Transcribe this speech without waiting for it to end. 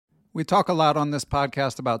We talk a lot on this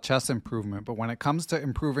podcast about chess improvement, but when it comes to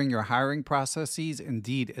improving your hiring processes,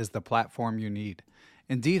 Indeed is the platform you need.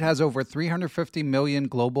 Indeed has over 350 million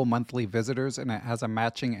global monthly visitors, and it has a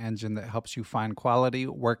matching engine that helps you find quality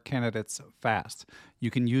work candidates fast. You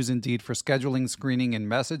can use Indeed for scheduling, screening, and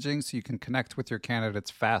messaging so you can connect with your candidates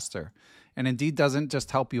faster. And Indeed doesn't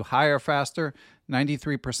just help you hire faster.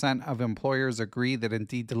 93% of employers agree that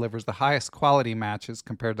Indeed delivers the highest quality matches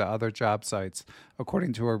compared to other job sites,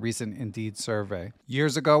 according to a recent Indeed survey.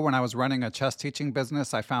 Years ago, when I was running a chess teaching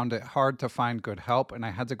business, I found it hard to find good help, and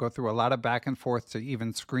I had to go through a lot of back and forth to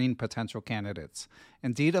even screen potential candidates.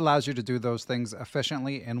 Indeed allows you to do those things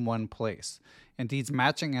efficiently in one place. Indeed's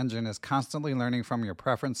matching engine is constantly learning from your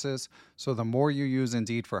preferences, so the more you use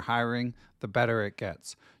Indeed for hiring, the better it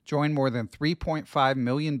gets. Join more than 3.5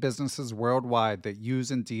 million businesses worldwide that use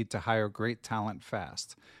Indeed to hire great talent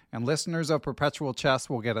fast. And listeners of Perpetual Chess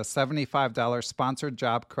will get a $75 sponsored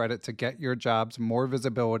job credit to get your jobs more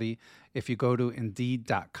visibility if you go to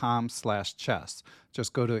Indeed.com/chess.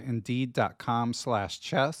 Just go to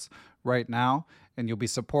Indeed.com/chess right now, and you'll be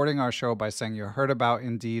supporting our show by saying you heard about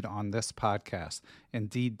Indeed on this podcast.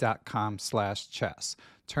 Indeed.com/chess.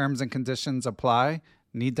 Terms and conditions apply.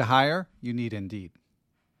 Need to hire? You need Indeed.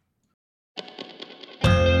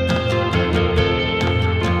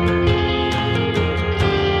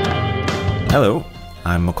 Hello,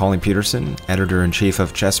 I'm Macaulay Peterson, Editor-in-Chief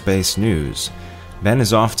of Chess-Based News. Ben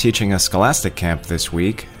is off teaching a Scholastic camp this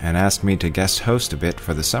week and asked me to guest host a bit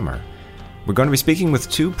for the summer. We're going to be speaking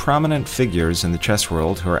with two prominent figures in the chess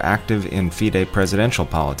world who are active in FIDE presidential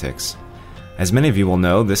politics. As many of you will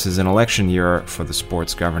know, this is an election year for the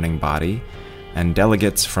sport's governing body, and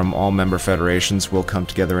delegates from all member federations will come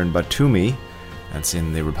together in Batumi, that's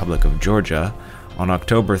in the Republic of Georgia, on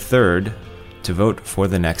October 3rd to vote for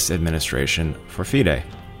the next administration for FIDE.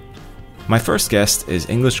 My first guest is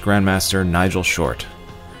English Grandmaster Nigel Short.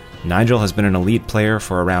 Nigel has been an elite player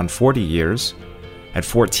for around 40 years. At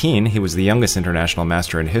 14, he was the youngest international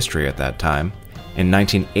master in history at that time. In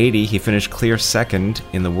 1980, he finished clear second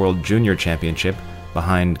in the World Junior Championship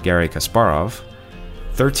behind Garry Kasparov.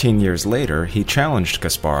 13 years later, he challenged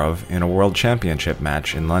Kasparov in a World Championship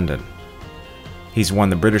match in London. He's won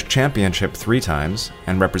the British Championship 3 times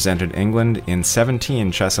and represented England in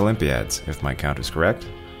 17 chess Olympiads, if my count is correct.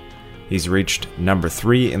 He's reached number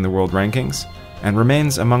 3 in the world rankings and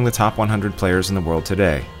remains among the top 100 players in the world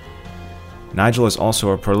today. Nigel is also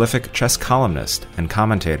a prolific chess columnist and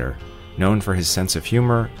commentator, known for his sense of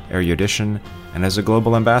humor, erudition, and as a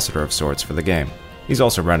global ambassador of sorts for the game. He's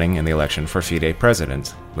also running in the election for FIDE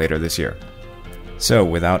president later this year. So,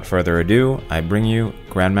 without further ado, I bring you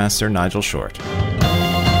Grandmaster Nigel Short.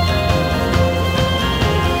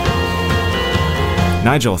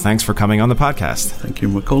 Nigel, thanks for coming on the podcast. Thank you,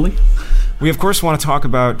 Macaulay. We, of course, want to talk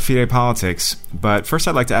about FIDE politics, but first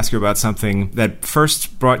I'd like to ask you about something that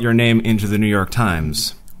first brought your name into the New York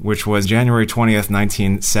Times, which was January 20th,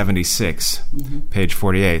 1976, page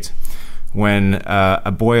 48, when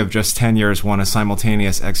a boy of just 10 years won a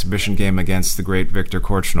simultaneous exhibition game against the great Viktor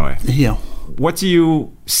Korchnoi. Yeah. What do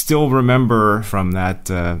you still remember from that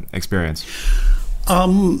experience?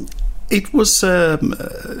 It was a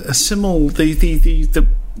similar. The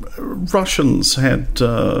Russians had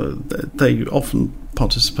they often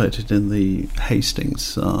participated in the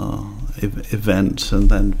Hastings event, and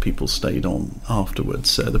then people stayed on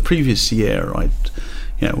afterwards. The previous year, I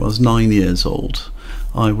was 9 years old.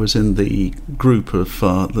 I was in the group of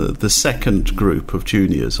the second group of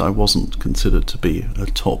juniors. I wasn't considered to be a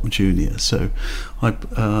top junior, so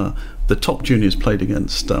the top juniors played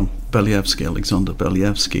against Belyavsky, Alexander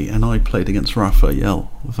Belyavsky, and I played against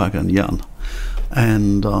Rafael Vaganyan,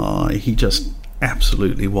 and he just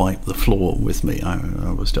absolutely wiped the floor with me. I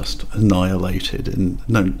was just annihilated in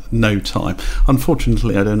no time.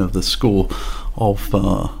 Unfortunately, I don't have the score of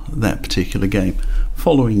that particular game.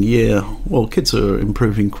 Following year, well, kids are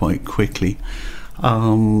improving quite quickly.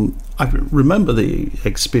 I remember the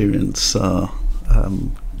experience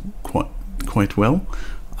quite well.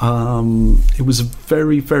 It was a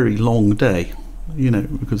very, very long day,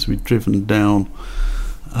 because we'd driven down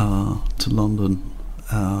to London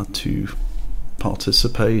to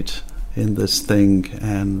participate in this thing.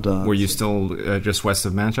 And were you still just west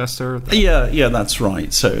of Manchester? Yeah, that's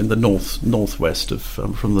right. So in the northwest of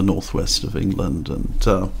from the northwest of England, and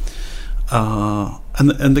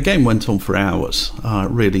the game went on for hours. It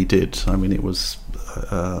really did. I mean, it was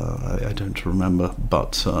I don't remember,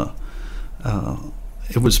 but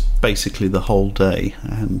it was basically the whole day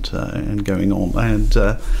and going on. And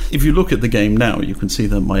if you look at the game now, you can see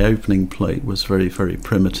that my opening play was very, very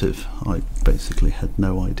primitive. I basically had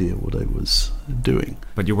no idea what I was doing.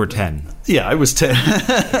 But you were 10. Yeah, I was 10.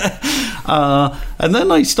 And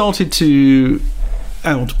then I started to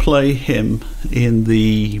outplay him in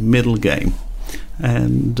the middle game.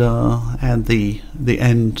 And the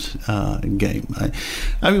end game.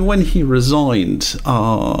 I mean, when he resigned,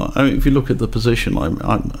 if you look at the position,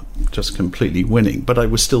 I'm just completely winning. But I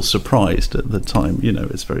was still surprised at the time.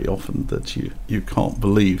 It's very often that you can't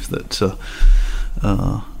believe that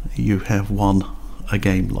you have won a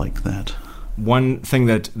game like that. One thing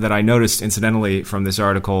that I noticed incidentally from this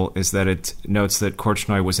article is that it notes that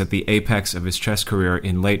Korchnoi was at the apex of his chess career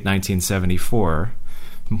in late 1974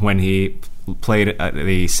 when he played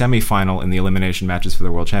the semi-final in the elimination matches for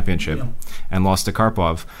the World Championship and lost to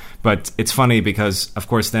Karpov. But it's funny because, of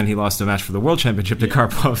course, then he lost a match for the World Championship to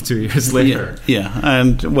Karpov 2 years later. Yeah,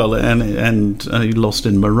 and he lost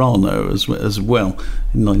in Murano as well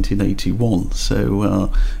in 1981.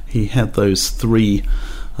 So he had those 3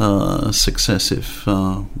 successive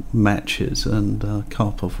matches, and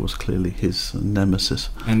Karpov was clearly his nemesis.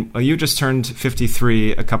 And you just turned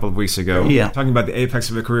 53 a couple of weeks ago. Yeah. Talking about the apex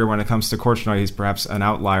of a career when it comes to Korchnoi, he's perhaps an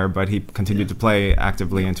outlier, but he continued to play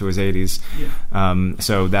actively into his 80s. Yeah.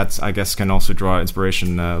 So that's, I guess, can also draw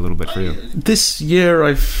inspiration a little bit for you. This year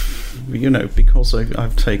because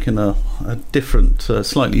I've taken a different,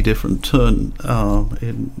 slightly different turn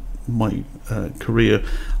in my career,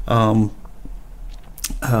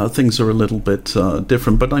 things are a little bit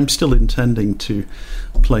different, but I'm still intending to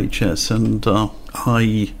play chess, and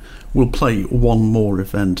I will play one more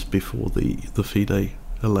event before the FIDE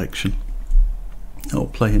election. I'll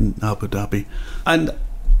play in Abu Dhabi, and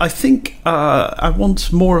I think I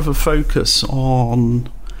want more of a focus on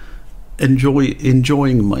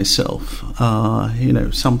enjoying myself.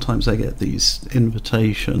 Sometimes I get these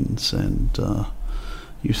invitations and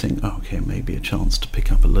you think, okay, maybe a chance to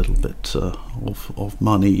pick up a little bit of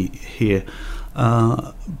money here.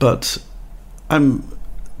 But I'm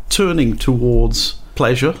turning towards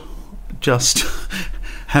pleasure, just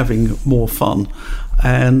having more fun.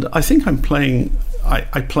 And I think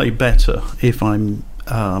I play better if I'm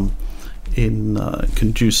in a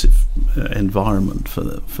conducive environment for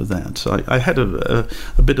that. I had a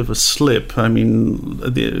bit of a slip. I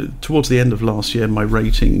mean, towards the end of last year, my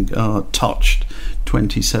rating touched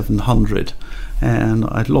 2,700, and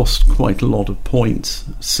I'd lost quite a lot of points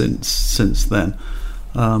since then.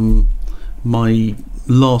 My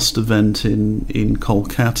last event in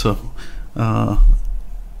Kolkata,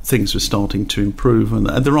 things were starting to improve, and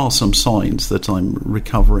there are some signs that I'm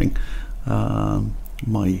recovering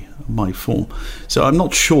my form. So I'm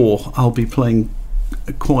not sure I'll be playing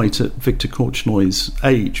quite at Viktor Korchnoi's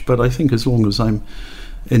age, but I think as long as I'm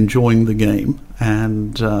enjoying the game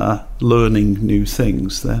and learning new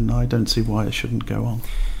things, then I don't see why I shouldn't go on.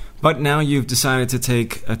 But now you've decided to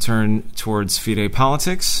take a turn towards FIDE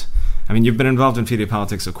politics. I mean, you've been involved in FIDE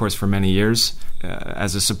politics, of course, for many years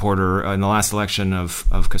as a supporter in the last election of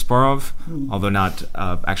Kasparov, although not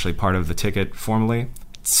actually part of the ticket formally.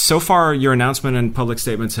 So far, your announcement and public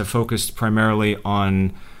statements have focused primarily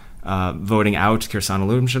on voting out Kirsan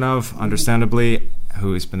Alumzhinov, understandably,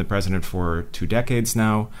 who has been the president for 2 decades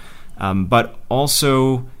now, but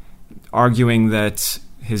also arguing that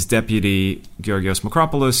his deputy, Georgios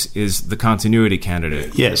Makropoulos, is the continuity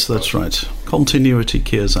candidate. Yes, that's right. Continuity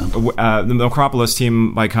Kirsan. The Makropoulos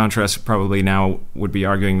team, by contrast, probably now would be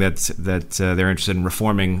arguing that they're interested in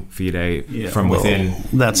reforming FIDE from within.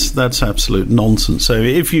 That's absolute nonsense. So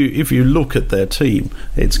if you look at their team,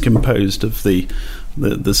 it's composed of the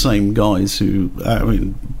same guys who,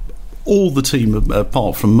 all the team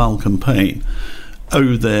apart from Malcolm Payne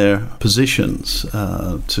owe their positions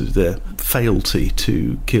to their fealty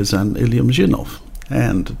to Kirsan Ilyumzhinov,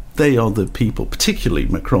 and they are the people, particularly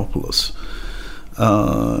Makropoulos,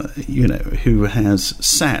 who has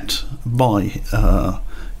sat by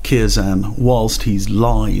Kirsan whilst he's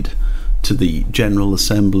lied to the General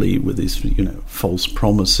Assembly with his false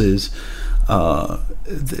promises.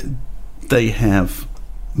 They have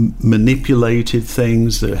manipulated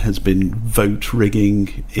things. There has been vote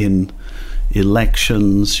rigging in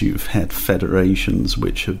elections. You've had federations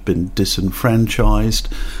which have been disenfranchised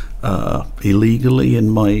illegally, in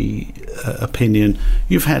my opinion.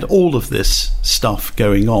 You've had all of this stuff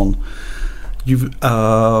going on.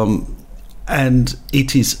 And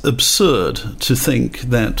it is absurd to think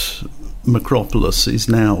that Makropoulos is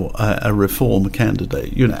now a reform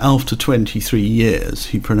candidate. After 23 years,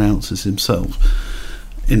 he pronounces himself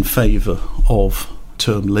in favour of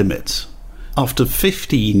term limits. after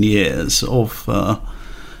 15 years of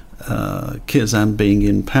Kirzan being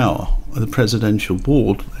in power, the presidential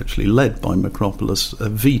board, actually led by Makropoulos,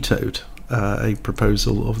 vetoed a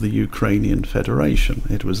proposal of the Ukrainian Federation.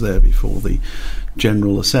 It was there before the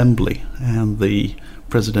General Assembly, and the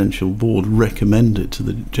presidential board recommended to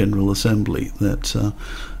the General Assembly that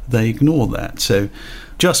they ignore that. So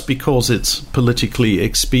just because it's politically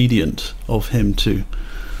expedient of him to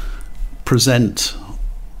present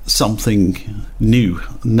something new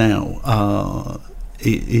now,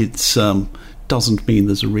 it doesn't mean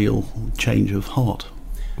there's a real change of heart.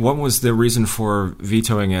 What was the reason for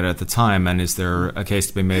vetoing it at the time, and is there a case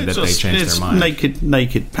to be made that they changed their mind?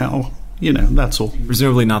 Naked power, that's all.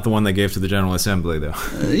 Presumably not the one they gave to the General Assembly, though.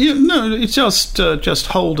 No, it's just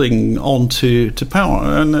holding on to power,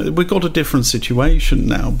 and we've got a different situation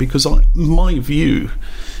now, because my view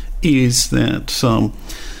is that the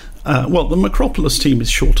Makropoulos team is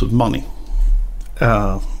short of money.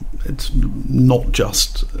 It's not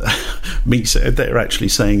just me saying, they're actually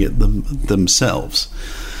saying it themselves.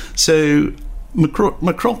 So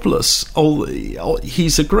Makropoulos,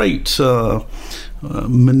 he's a great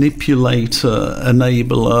manipulator,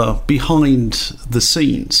 enabler behind the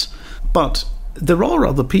scenes, but there are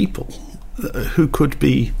other people who could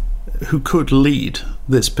lead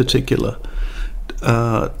this particular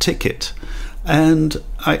ticket, and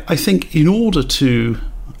I think in order to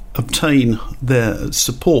obtain their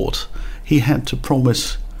support, he had to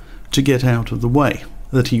promise to get out of the way,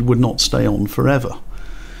 that he would not stay on forever.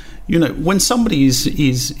 When somebody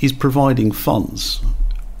is providing funds,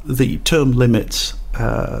 the term limits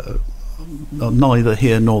are neither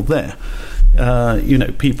here nor there.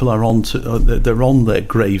 People are they're on their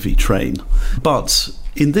gravy train. But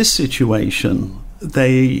in this situation,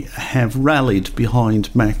 they have rallied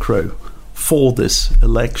behind Macron for this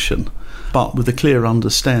election, but with a clear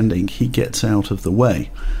understanding he gets out of the way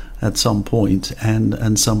at some point,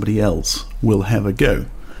 and somebody else will have a go.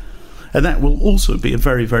 And that will also be a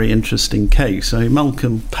very, very interesting case.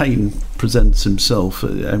 Malcolm Payne presents himself,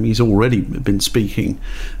 he's already been speaking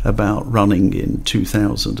about running in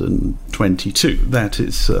 2022. That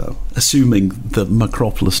is assuming the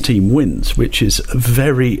Makropoulos team wins, which is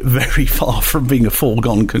very, very far from being a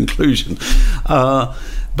foregone conclusion.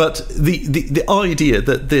 But the idea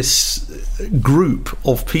that this group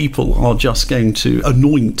of people are just going to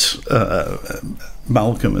anoint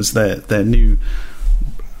Malcolm as their new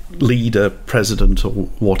leader, president, or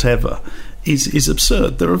whatever, is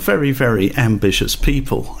absurd. There are very, very ambitious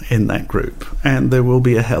people in that group, and there will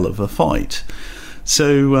be a hell of a fight.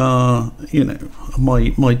 So,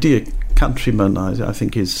 my dear countryman, I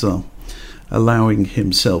think, is allowing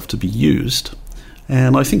himself to be used,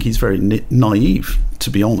 and I think he's very naive, to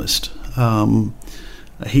be honest.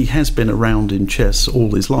 He has been around in chess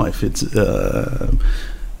all his life. It's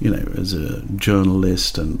as a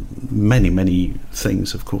journalist and many, many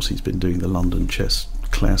things. Of course, he's been doing the London Chess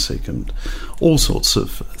Classic and all sorts of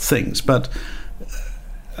things. But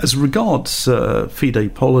as regards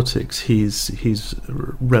FIDE politics, he's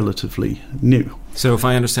relatively new. So if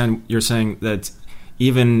I understand, you're saying that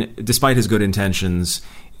even despite his good intentions,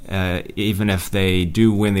 even if they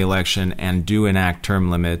do win the election and do enact term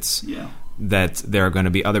limits, that there are going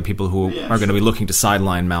to be other people who are going to be looking to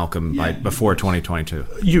sideline Malcolm before 2022.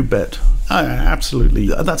 You bet. Absolutely.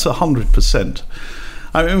 That's 100%.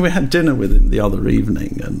 We had dinner with him the other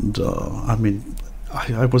evening, and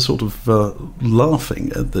I was sort of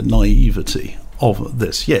laughing at the naivety of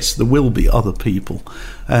this. Yes, there will be other people,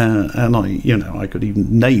 and I could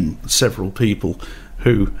even name several people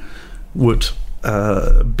who would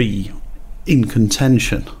be in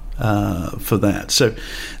contention for that. So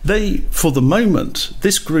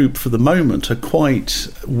this group for the moment are quite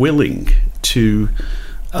willing to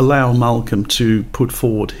allow Malcolm to put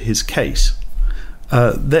forward his case.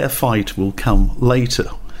 Their fight will come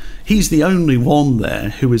later. He's the only one there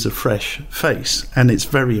who is a fresh face, and it's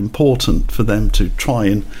very important for them to try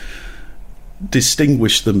and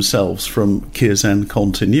distinguish themselves from Kirzan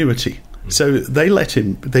continuity. So they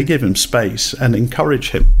give him space and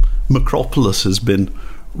encourage him. Makropoulos has been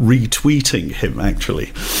retweeting him,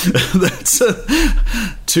 actually. That's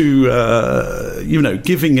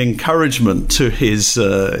giving encouragement to his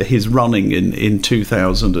running in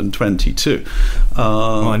 2022.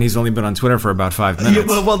 And he's only been on Twitter for about 5 minutes.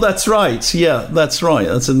 Well, that's right. Yeah, that's right.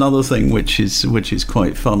 That's another thing which is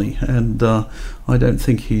quite funny. And I don't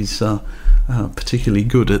think he's particularly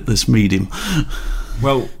good at this medium.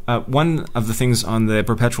 Well, one of the things on the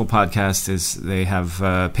Perpetual podcast is they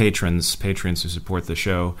have patrons who support the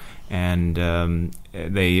show, and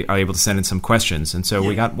they are able to send in some questions. And so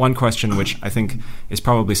we got one question, which I think is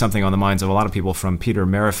probably something on the minds of a lot of people, from Peter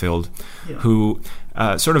Merrifield, who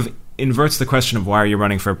sort of inverts the question of why are you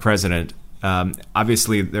running for president.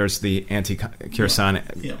 Obviously, there's the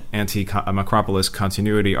anti-Kirsan, anti-Macropolis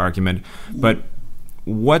continuity argument, but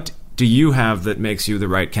what do you have that makes you the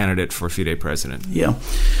right candidate for FIDE president? Yeah,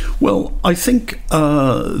 well, I think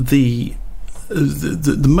the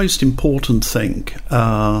most important thing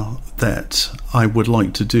that I would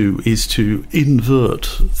like to do is to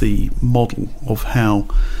invert the model of how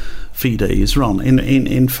FIDE is run.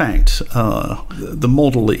 In fact, the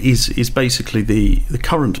model is basically the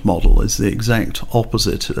current model is the exact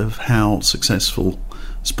opposite of how successful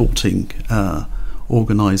sporting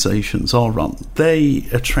organisations are run. They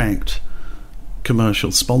attract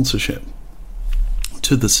commercial sponsorship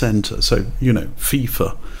to the centre. So,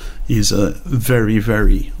 FIFA is a very,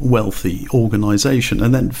 very wealthy organisation,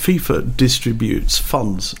 and then FIFA distributes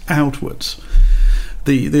funds outwards.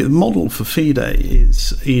 The model for FIDE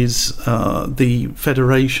is the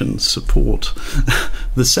federations support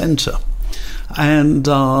the centre, and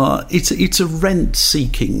it's a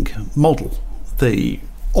rent-seeking model. They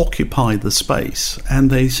occupy the space and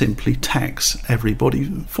they simply tax everybody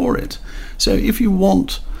for it. So if you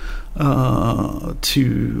want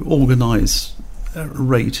to organise a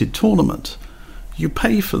rated tournament, you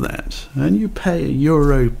pay for that, and you pay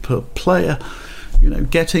 €1 per player.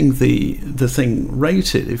 Getting the thing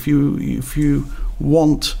rated. If you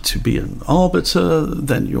want to be an arbiter,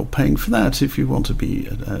 then you're paying for that. If you want to be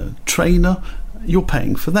a trainer, you're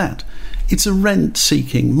paying for that. It's a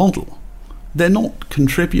rent-seeking model. They're not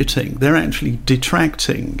contributing, they're actually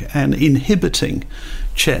detracting and inhibiting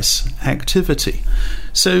chess activity.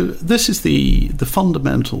 So this is the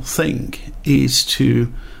fundamental thing, is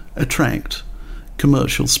to attract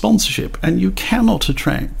commercial sponsorship, and you cannot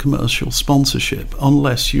attract commercial sponsorship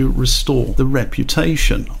unless you restore the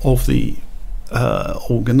reputation of the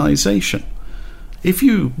organisation. If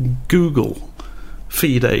you Google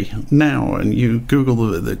FIDE now and you Google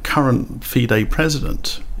the current FIDE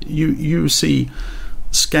president, you see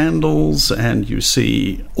scandals and you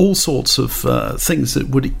see all sorts of things that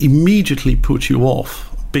would immediately put you off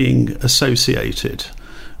being associated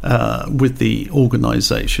with the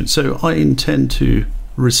organisation. So I intend to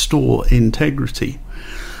restore integrity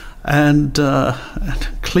and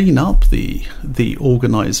clean up the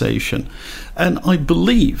organisation. And I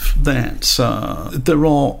believe that there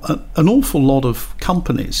are an awful lot of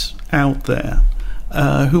companies out there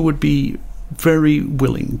who would be very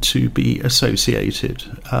willing to be associated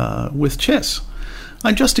with chess.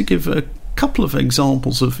 And just to give a couple of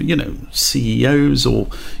examples of CEOs or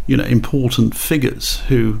important figures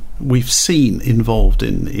who we've seen involved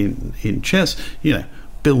in chess,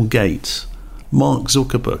 Bill Gates, Mark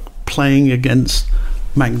Zuckerberg playing against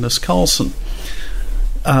Magnus Carlsen.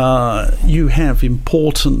 You have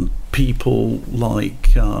important people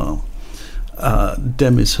like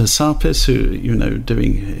Demis Hassabis, who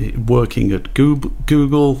working at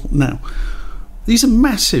Google. Now, these are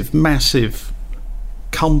massive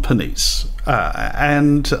companies,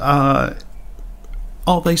 and are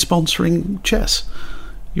they sponsoring chess?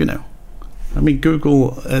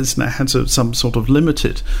 Google has had some sort of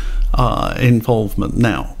limited involvement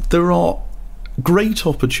now. There are great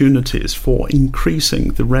opportunities for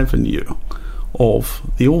increasing the revenue of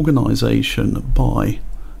the organisation by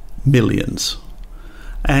millions.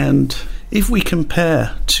 And if we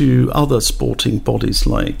compare to other sporting bodies,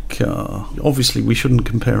 like obviously we shouldn't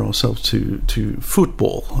compare ourselves to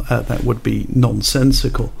football, that would be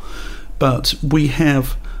nonsensical, but we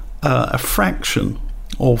have a fraction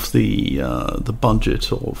of the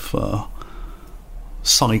budget of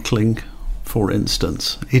cycling, for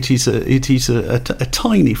instance. It is a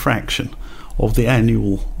tiny fraction of the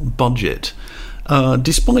annual budget,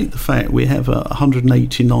 despite the fact we have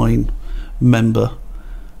 189 member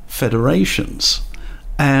federations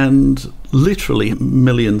and literally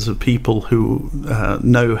millions of people who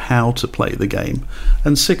know how to play the game,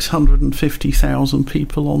 and 650,000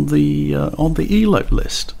 people on the ELO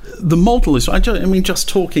list. The model is, just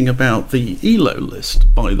talking about the ELO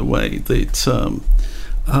list, by the way, that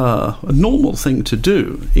a normal thing to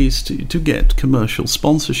do is to get commercial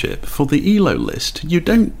sponsorship for the ELO list. You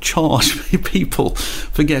don't charge people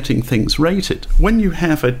for getting things rated. When you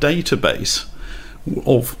have a database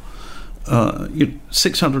of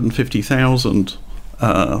 650,000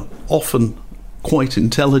 often quite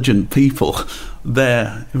intelligent people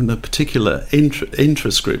there in a particular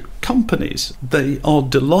interest group, companies, they are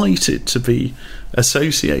delighted to be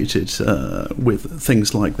associated with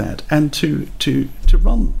things like that and to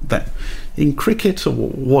run that. In cricket or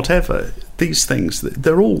whatever, these things,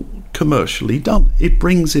 they're all commercially done. It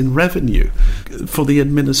brings in revenue for the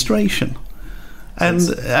administration. And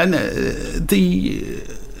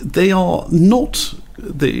they are not,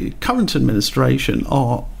 the current administration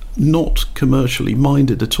are not commercially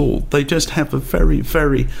minded at all. They just have a very,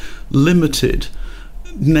 very limited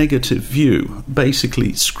negative view.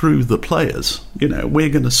 Basically, screw the players. We're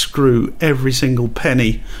going to screw every single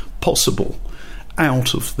penny possible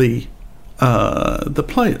out of the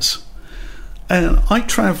players. And I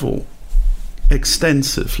travel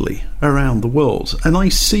extensively around the world, and I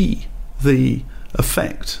see the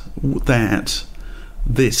effect that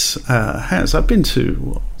this has. I've been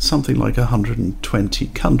to something like 120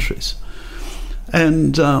 countries,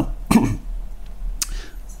 and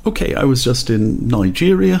okay, I was just in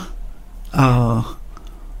Nigeria now,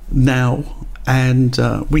 and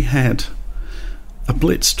we had a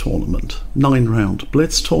blitz tournament, 9-round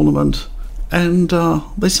blitz tournament, and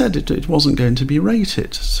they said it wasn't going to be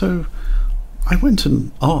rated. So I went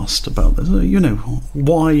and asked about this.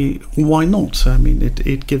 Why not? I mean,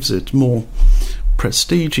 it gives it more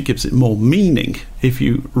prestige, it gives it more meaning if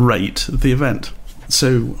you rate the event.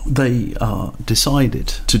 So they decided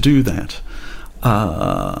to do that,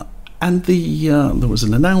 and there was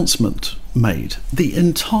an announcement made. The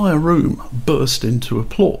entire room burst into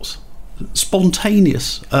applause,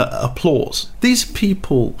 spontaneous applause. These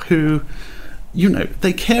people who,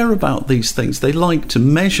 they care about these things. They like to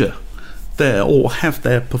measure or have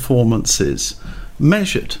their performances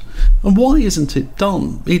measured. And why isn't it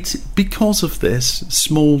done? It's because of this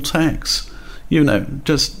small tax.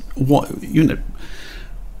 Just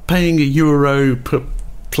paying €1 per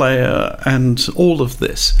player and all of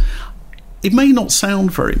this. It may not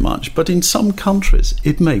sound very much, but in some countries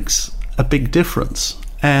it makes a big difference.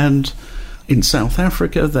 And in South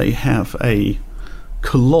Africa, they have a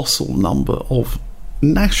colossal number of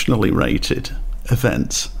nationally rated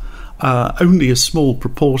events. Only a small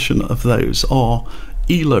proportion of those are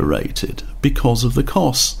ELO rated because of the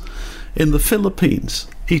costs. In the Philippines,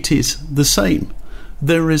 it is the same.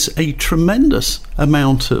 There is a tremendous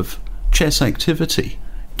amount of chess activity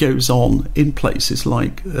goes on in places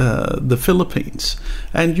like the Philippines,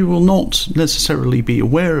 and you will not necessarily be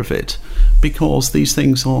aware of it because these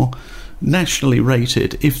things are nationally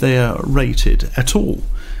rated, if they are rated at all,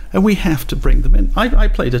 and we have to bring them in. I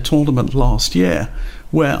played a tournament last year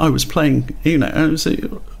where I was playing, it was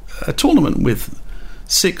a tournament with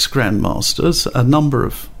 6 grandmasters, a number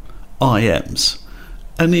of IMs,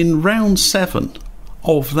 and in round 7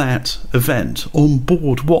 of that event, on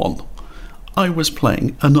board 1, I was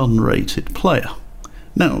playing an unrated player.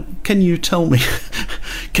 Now, can you tell me,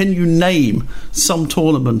 can you name some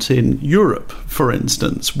tournament in Europe, for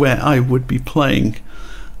instance, where I would be playing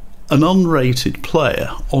an unrated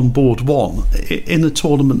player on board 1 in a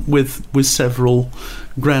tournament with several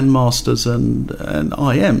grandmasters and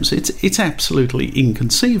IMs? It's absolutely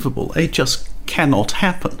inconceivable. It just cannot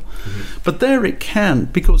happen. Mm-hmm. But there it can,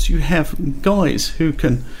 because you have guys who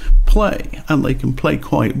can play, and they can play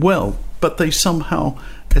quite well, but they somehow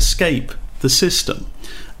escape the system.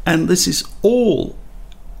 And this is all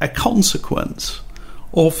a consequence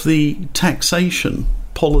of the taxation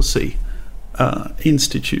policy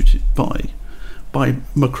instituted by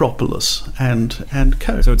Macropolis and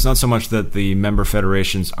co. So it's not so much that the member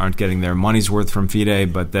federations aren't getting their money's worth from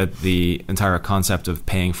FIDE, but that the entire concept of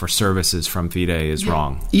paying for services from FIDE is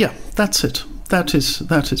wrong. Yeah, that's it. That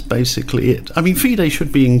is basically it. I mean, FIDE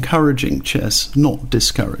should be encouraging chess, not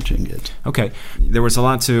discouraging it. Okay. There was a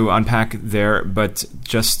lot to unpack there, but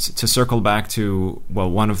just to circle back to,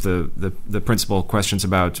 one of the principal questions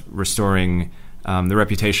about restoring the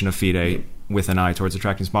reputation of FIDE with an eye towards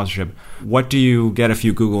attracting sponsorship. What do you get if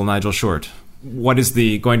you Google Nigel Short? What is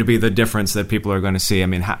going to be the difference that people are going to see? I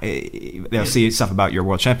mean, they'll see stuff about your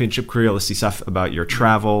World Championship career. They'll see stuff about your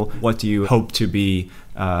travel. What do you hope to be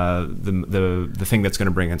the thing that's going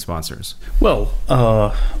to bring in sponsors? Well,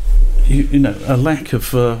 a lack of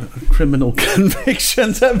criminal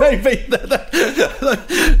convictions. Maybe.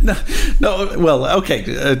 No. Well, okay.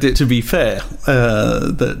 To be fair,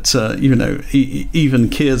 even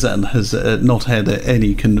Kirzan has not had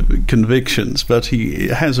any convictions, but he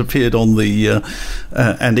has appeared on the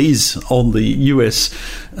and is on the U.S.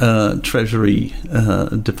 Treasury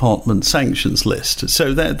Department sanctions list.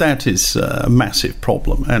 So that is a massive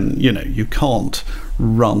problem, and you can't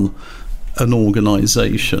run an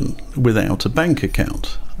organisation without a bank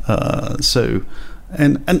account.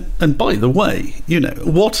 And by the way,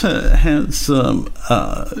 what has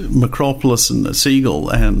Macropulos and Siegel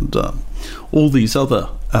and all these other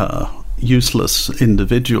useless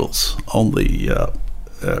individuals on the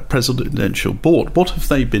presidential board, what have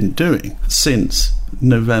they been doing since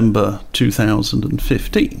November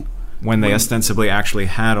 2015? When they ostensibly actually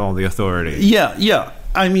had all the authority. Yeah.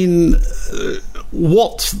 I mean,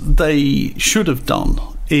 what they should have done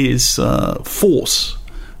is force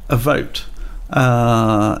a vote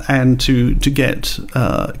and to get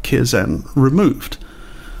Khirzan removed,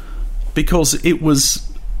 because it was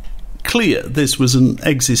clear this was an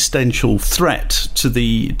existential threat to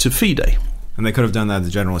FIDE. And they could have done that at the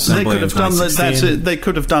General Assembly. They could have done that. They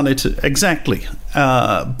could have done it exactly,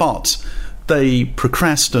 but they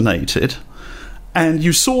procrastinated, and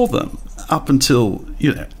you saw them up until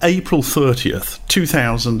April 30th,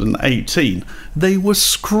 2018. They were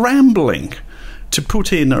scrambling to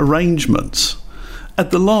put in arrangements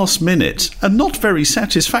at the last minute, and not very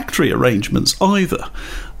satisfactory arrangements either,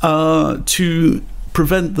 to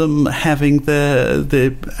prevent them having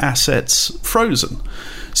their assets frozen.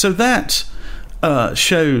 So that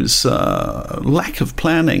shows lack of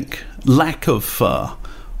planning, lack of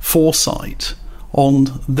foresight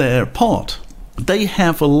on their part. They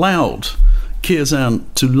have allowed Khirzan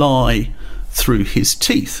to lie through his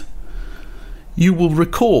teeth. You will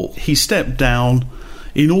recall he stepped down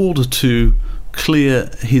in order to clear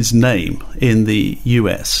his name in the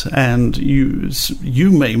US, and you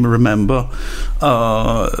may remember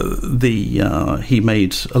he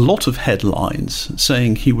made a lot of headlines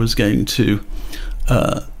saying he was going to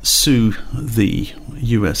sue the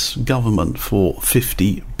US government for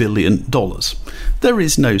 $50 billion. There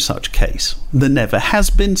is no such case. There never has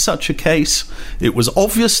been such a case. It was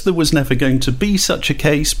obvious there was never going to be such a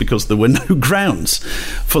case because there were no grounds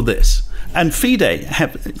for this. And FIDE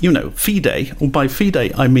FIDE, or by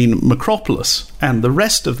FIDE I mean Macropulos and the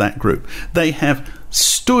rest of that group, they have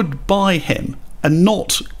stood by him and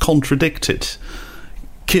not contradicted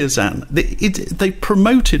Khirzan. They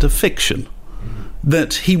promoted a fiction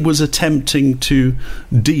that he was attempting to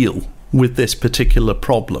deal with this particular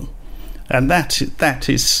problem. And that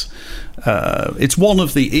is it's one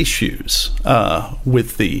of the issues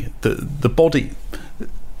with the body.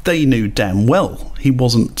 They knew damn well he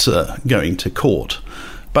wasn't going to court,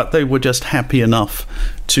 but they were just happy enough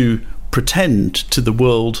to pretend to the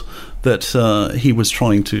world that he was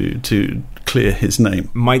trying to clear his name.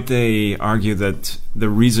 Might they argue that the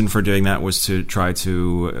reason for doing that was to try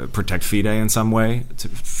to protect FIDE in some way,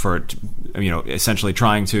 essentially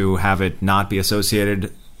trying to have it not be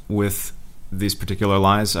associated with these particular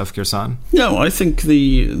lies of Khirzan? No, I think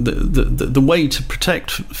the way to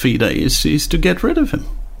protect FIDE is to get rid of him,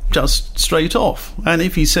 just straight off. And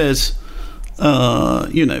if he says,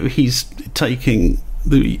 he's taking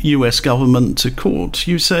the US government to court,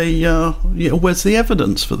 you say, where's the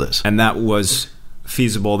evidence for this? And that was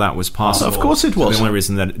feasible, that was possible. Of course it was. The only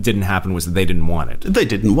reason that it didn't happen was that they didn't want it. They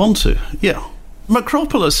didn't want to, yeah.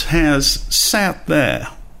 Macropulos has sat there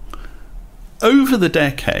over the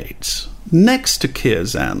decades next to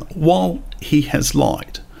Khirzan while he has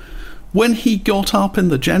lied. When he got up in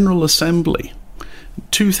the General Assembly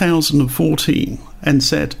 2014 and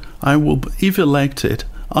said, if elected,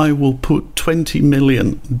 I will put $20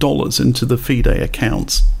 million into the FIDE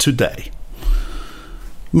accounts today.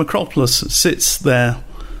 Macropulos sits there,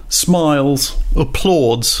 smiles,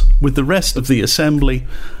 applauds with the rest of the assembly,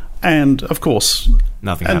 and of course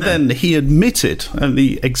nothing happened. And then he admitted, and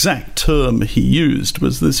the exact term he used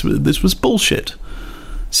was this was bullshit.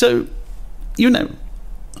 So,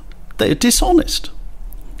 they're dishonest.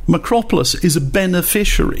 Macropulos is a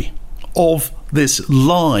beneficiary of this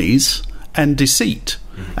lies and deceit,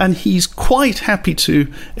 and he's quite happy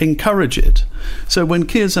to encourage it. So when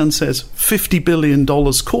Khirzan says $50 billion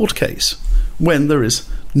court case, when there is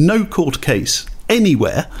no court case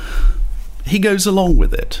anywhere, he goes along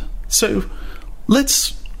with it. So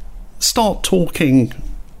let's start talking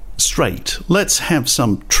straight. Let's have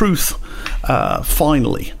some truth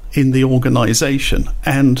finally in the organisation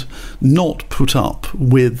and not put up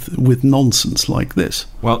with nonsense like this.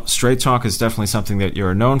 Well, straight talk is definitely something that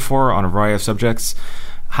you're known for on a variety of subjects.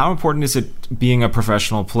 How important is it, being a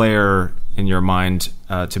professional player, in your mind,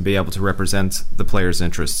 to be able to represent the players'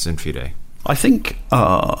 interests in FIDE? I think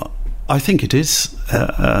it is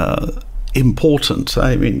important.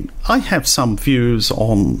 I mean, I have some views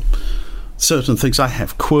on certain things. I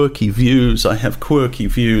have quirky views. I have quirky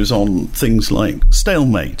views on things like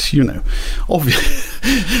stalemate.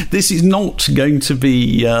 this is not going to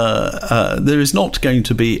be. There is not going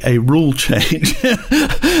to be a rule change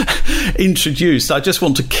introduced. I just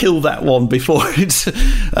want to kill that one before it's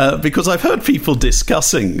because I've heard people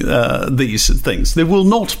discussing these things. There will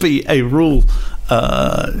not be a rule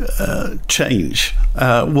change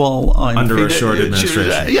while I'm under a short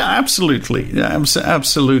administration. Yeah, absolutely,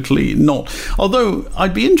 absolutely not. Although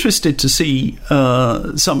I'd be interested to see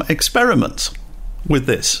some experiments with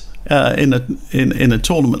this in a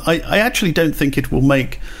tournament. I actually don't think it will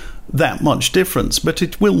make that much difference, but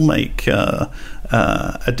it will make a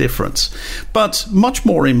difference. But much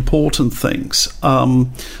more important things.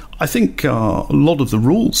 I think a lot of the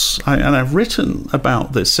rules, and I've written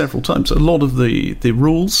about this several times, a lot of the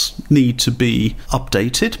rules need to be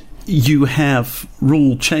updated. You have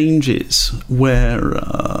rule changes where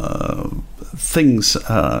things,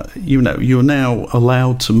 you're now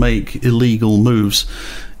allowed to make illegal moves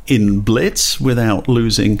in blitz without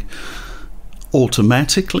losing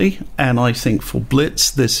automatically. And I think for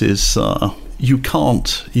blitz, this is you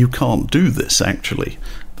can't do this actually.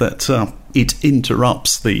 That it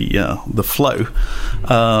interrupts the flow.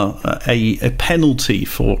 A penalty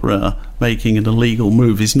for making an illegal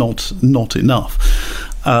move is not enough.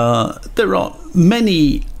 There are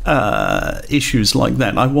many issues like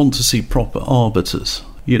that. I want to see proper arbiters.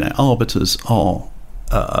 Arbiters are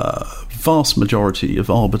vast majority of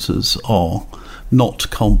arbiters are not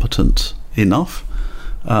competent enough.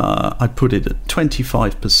 I put it at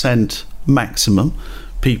 25% maximum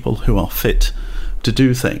people who are fit to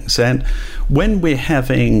do things. And when we're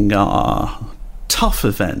having tough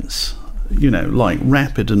events, like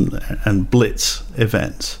rapid and blitz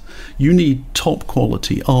events, you need top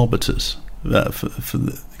quality arbiters.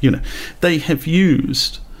 They have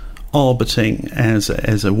used arbiting as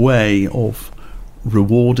a way of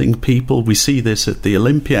rewarding people. We see this at the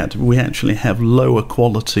Olympiad. We actually have lower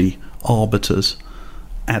quality arbiters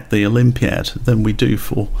at the Olympiad than we do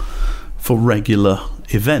for regular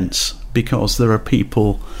events, because there are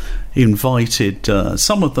people invited.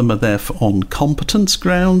 Some of them are there on competence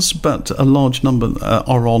grounds, but a large number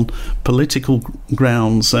are on political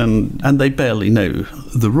grounds, and they barely know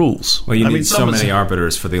the rules. Well, you need so many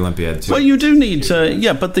arbiters for the Olympiad too. Well, you do need,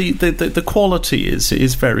 but the quality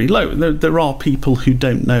is very low. There are people who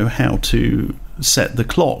don't know how to set the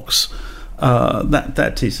clocks.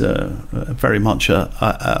 That is very much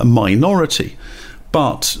a minority.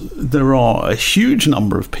 But there are a huge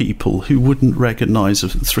number of people who wouldn't recognise a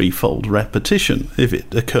threefold repetition if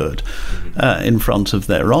it occurred in front of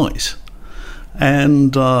their eyes.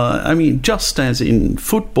 And, just as in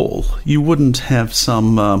football, you wouldn't have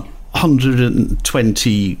some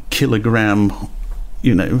 120-kilogram,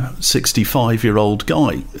 65-year-old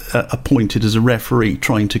guy appointed as a referee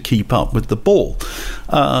trying to keep up with the ball.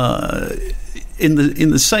 In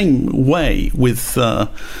the same way with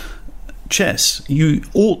chess, you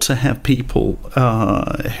ought to have people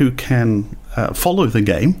who can follow the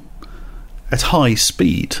game at high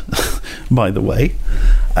speed, by the way,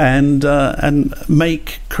 and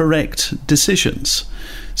make correct decisions.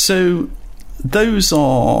 So those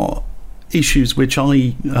are issues which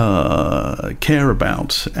I care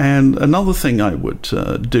about. And another thing I would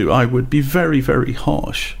do, I would be very, very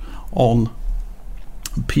harsh on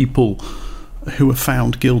people who are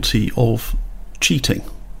found guilty of cheating.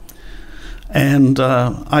 And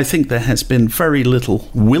I think there has been very little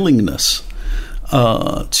willingness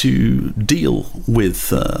to deal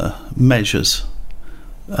with measures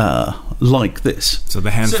like this. So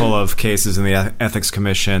the handful of cases in the Ethics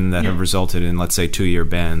Commission that have resulted in, let's say, 2-year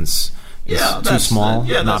bans is too small,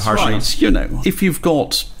 not harsh enough? If you've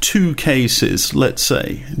got 2 cases, let's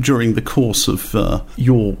say, during the course of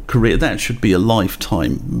your career, that should be a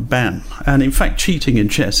lifetime ban. And in fact, cheating in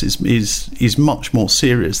chess is much more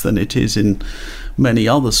serious than it is in many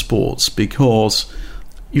other sports, because,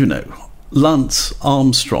 Lance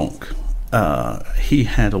Armstrong, he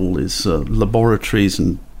had all his laboratories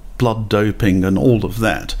and blood doping and all of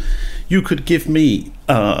that. You could give me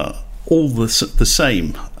all the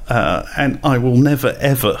same, and I will never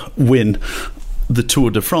ever win the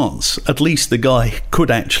Tour de France. At least the guy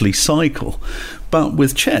could actually cycle. But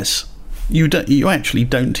with chess, you actually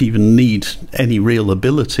don't even need any real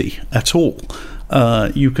ability at all.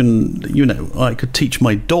 You can, I could teach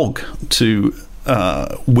my dog to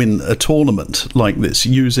win a tournament like this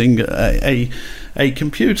using a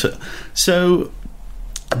computer. So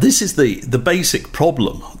this is the basic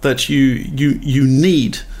problem, that you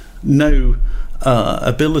need no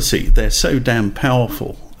ability. They're so damn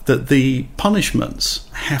powerful that the punishments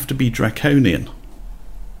have to be draconian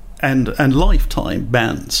and lifetime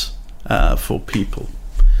bans for people.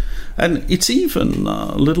 And it's even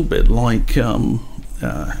a little bit like, I've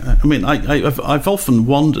often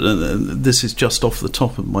wondered, and this is just off the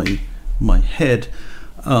top of my head,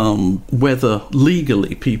 whether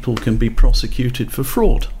legally people can be prosecuted for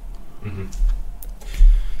fraud. Mm-hmm.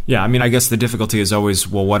 Yeah, I mean, I guess the difficulty is always,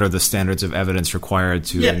 well, what are the standards of evidence required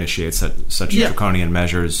to initiate such draconian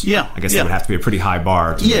measures? Yeah, I guess that would have to be a pretty high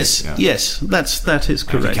bar. That is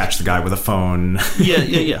correct. To catch the guy with a phone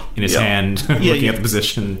in his hand, looking at the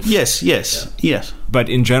position. Yes. But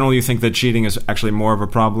in general, you think that cheating is actually more of a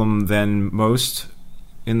problem than most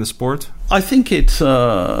in the sport? I think it's.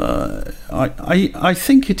 I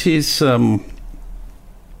think it is an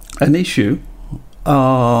issue.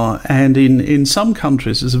 And in some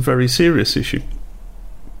countries it's a very serious issue.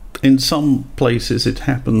 In some places it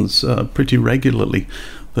happens pretty regularly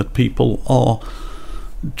that people are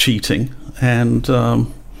cheating, and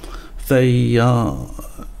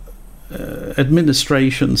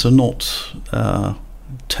administrations are not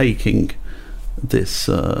taking this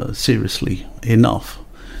seriously enough.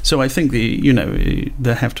 So I think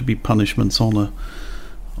there have to be punishments on a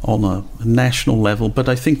national level, but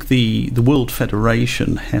I think the World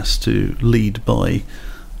Federation has to lead by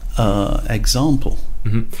example.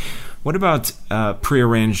 Mm-hmm. What about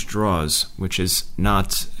prearranged draws, which is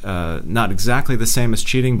not exactly the same as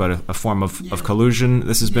cheating, but a form of collusion?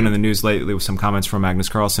 This has been in the news lately with some comments from Magnus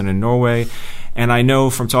Carlsen in Norway, and I know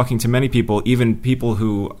from talking to many people, even people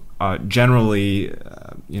who generally,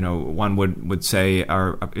 one would say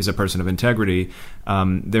is a person of integrity.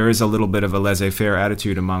 There is a little bit of a laissez-faire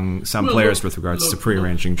attitude among some players with regards to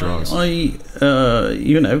prearranging draws. I'll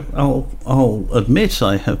admit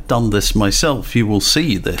I have done this myself. You will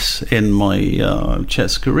see this in my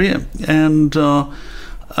chess career, and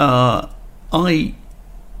my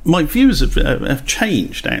views have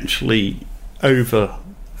changed actually over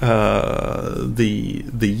the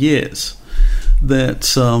years.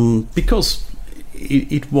 That because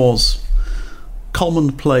it was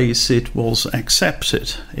commonplace, it was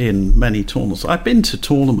accepted in many tournaments. I've been to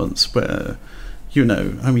tournaments where,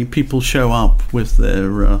 people show up with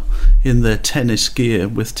their in their tennis gear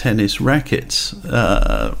with tennis rackets,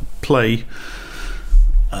 play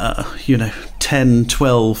 10,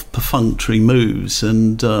 12 perfunctory moves,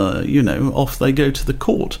 and off they go to the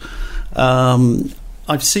court.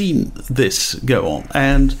 I've seen this go on,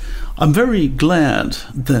 and I'm very glad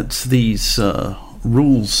that these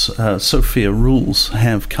rules, Sophia rules,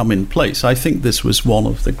 have come in place. I think this was one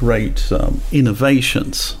of the great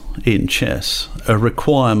innovations in chess, a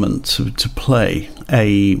requirement to play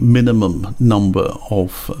a minimum number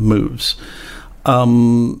of moves.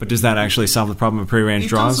 But does that actually solve the problem of prearranged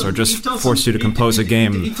draws, or just force you to compose a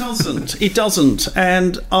game? It doesn't,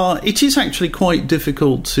 and it is actually quite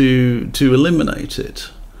difficult to eliminate it.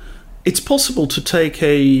 It's possible to take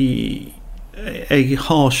a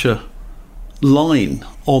harsher line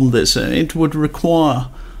on this. It would require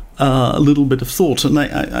a little bit of thought, and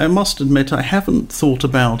I must admit I haven't thought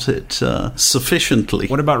about it sufficiently.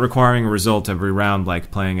 What about requiring a result every round, like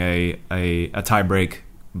playing a tie-break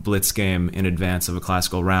blitz game in advance of a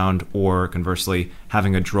classical round, or conversely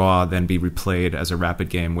having a draw then be replayed as a rapid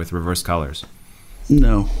game with reverse colors?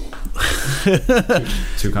 No.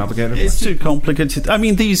 Too complicated? It's too complicated. I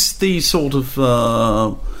mean, these sort of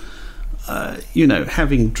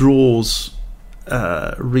having draws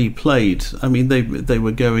replayed. I mean, they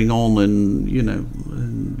were going on in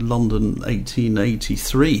London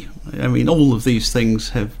 1883. I mean, all of these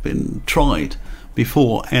things have been tried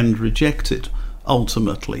before and rejected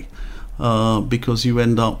ultimately, because you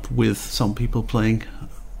end up with some people playing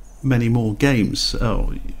many more games.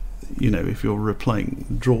 If you're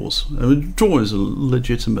replaying draws, draw is a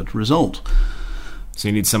legitimate result. So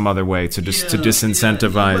you need some other way to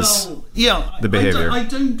disincentivize the behavior.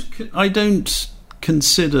 I don't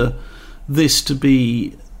consider this to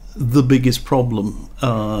be the biggest problem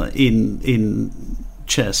in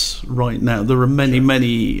chess right now. There are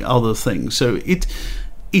many other things. So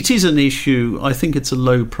it is an issue. I think it's a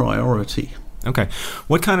low priority. Okay.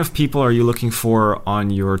 What kind of people are you looking for on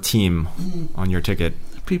your team, on your ticket?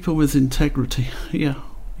 People with integrity,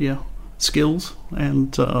 skills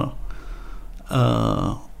and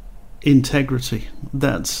integrity.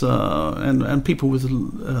 That's and people with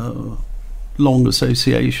long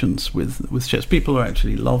associations with chess. People who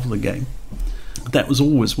actually love the game. That was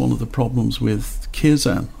always one of the problems with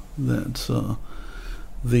Kirzan, that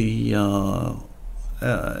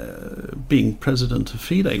being president of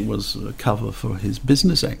FIDE was a cover for his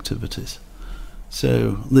business activities.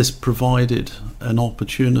 So this provided an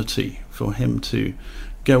opportunity for him to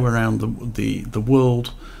go around the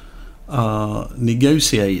world,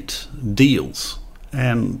 negotiate deals,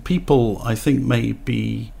 And people, I think,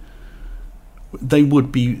 they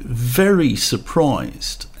would be very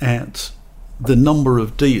surprised at the number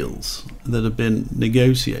of deals that have been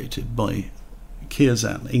negotiated by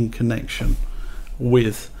Kirzan in connection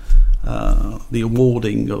with the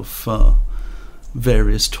awarding of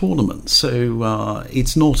various tournaments. So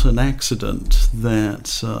it's not an accident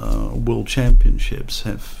that World Championships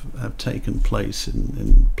have taken place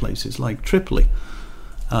in places like Tripoli.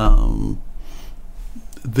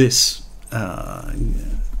 This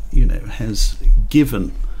has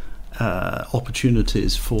given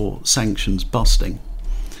opportunities for sanctions busting,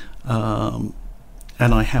 and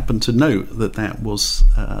I happen to know that was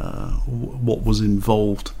what was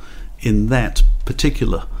involved in that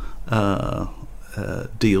particular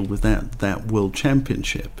deal with that World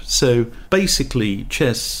Championship. So basically,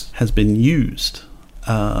 chess has been used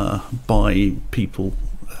by people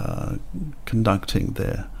conducting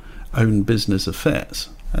their own business affairs,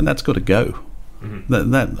 and that's got to go.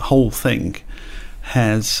 Mm-hmm. That whole thing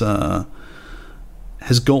has got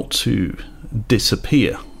to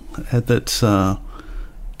disappear. That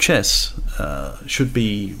chess should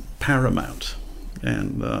be paramount.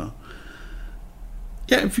 And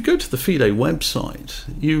if you go to the FIDE website,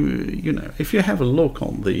 you know, if you have a look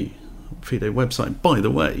on the FIDE website, by the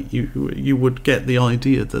way, you would get the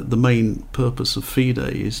idea that the main purpose of FIDE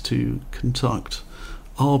is to conduct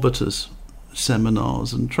arbiters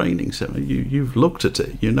seminars and training seminars. You've looked at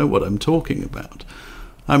it, you know what I'm talking about.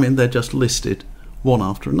 I mean, they're just listed one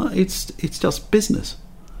after another. It's just business,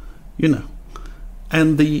 you know.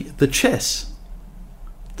 And the chess,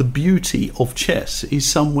 the beauty of chess, is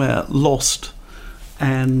somewhere lost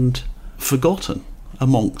and forgotten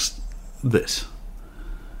amongst this.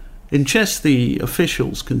 In chess, the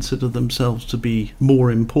officials consider themselves to be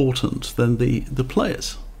more important than the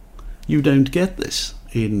players. You don't get this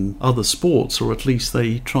in other sports, or at least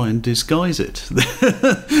they try and disguise it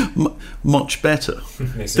much better.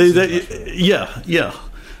 Yeah.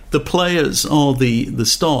 The players are the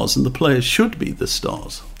stars, and the players should be the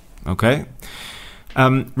stars. Okay.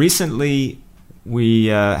 Recently, we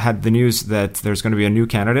had the news that there's going to be a new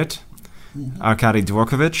candidate, Arkady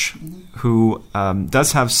Dvorkovich, who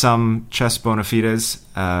does have some chess bona fides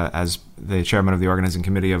as the chairman of the organizing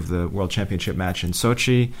committee of the World Championship match in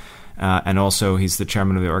Sochi. And also he's the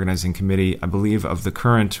chairman of the organizing committee, I believe, of the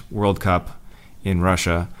current World Cup in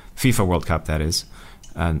Russia, FIFA World Cup, that is,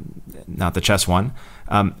 not the chess one.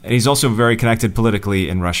 And he's also very connected politically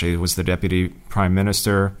in Russia. He was the deputy prime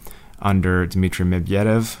minister under Dmitry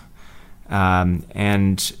Medvedev.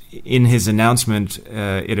 And in his announcement,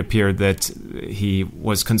 it appeared that he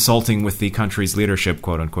was consulting with the country's leadership,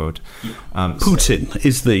 quote unquote. Putin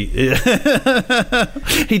is the...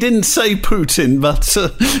 He didn't say Putin, but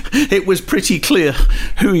it was pretty clear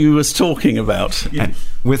who he was talking about. And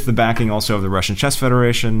with the backing also of the Russian Chess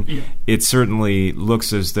Federation, it certainly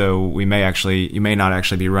looks as though you may not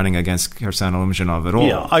actually be running against Kirsan Alumzhinov at all.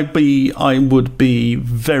 Yeah, I would be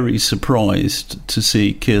very surprised to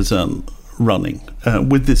see Kirsan running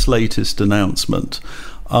with this latest announcement.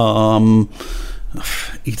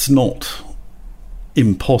 It's not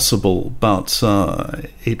impossible, but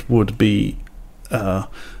it would be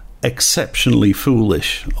exceptionally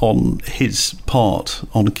foolish on his part,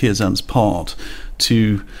 on Kirzan's part,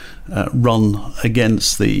 to run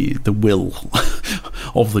against the will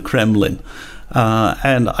of the Kremlin.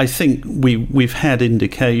 And I think we've had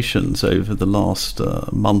indications over the last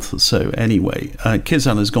month or so anyway.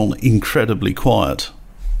 Kirzan has gone incredibly quiet.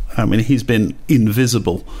 I mean, he's been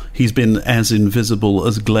invisible. He's been as invisible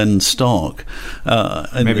as Glenn Stark.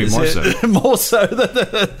 And maybe more so. More so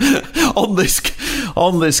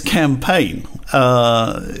on this campaign.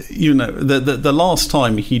 You know, the last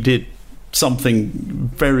time he did something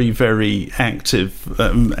very, very active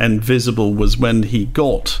and visible was when he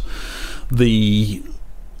got the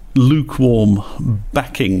lukewarm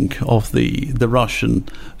backing of the Russian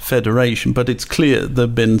Federation, but it's clear there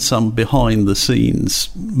have been some behind-the-scenes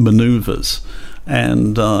manoeuvres,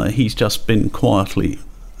 and he's just been quietly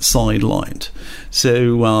sidelined.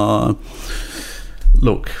 So,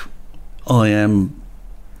 look, I am,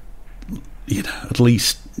 at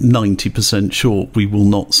least 90% sure we will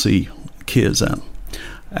not see Kirzan.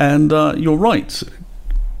 And you're right,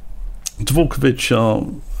 Dvorkovich,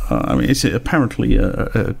 is apparently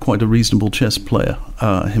quite a reasonable chess player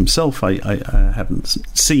himself. I haven't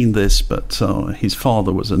seen this, but his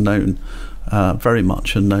father was very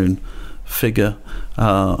much a known figure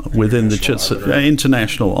within the chess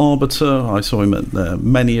international arbiter. I saw him at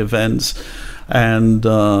many events, and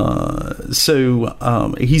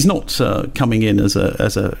so he's not coming in as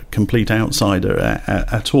a complete outsider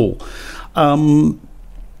at all.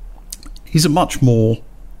 He's a much more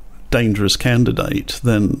dangerous candidate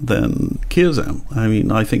than Khirzan. I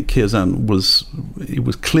mean, I think Khirzan was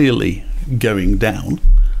clearly going down.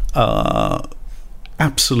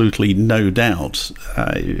 Absolutely no doubt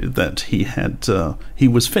that he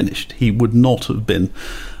was finished. He would not have been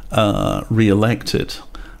re-elected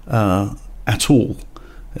at all.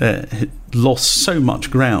 Lost so much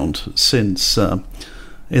ground since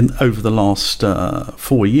over the last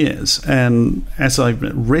 4 years, and as I've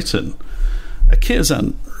written, a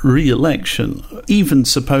Khirzan re-election, even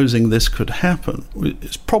supposing this could happen,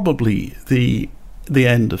 is probably the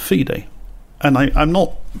end of Fidesz. And I'm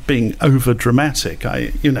not being over dramatic,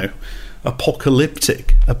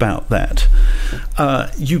 apocalyptic about that.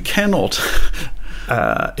 You cannot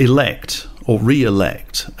elect or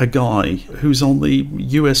re-elect a guy who's on the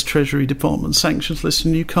US Treasury Department sanctions list,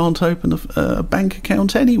 and you can't open a bank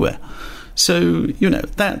account anywhere. So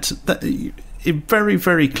that it's very,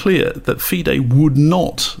 very clear that Fidesz would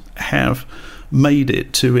not have made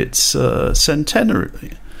it to its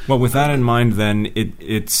centenary. Well, with that in mind, then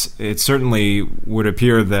it certainly would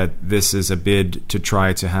appear that this is a bid to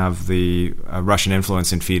try to have the Russian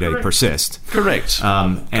influence in Fidesz persist. Correct.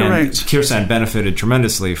 And Khirzan benefited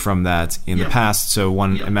tremendously from that in the past, so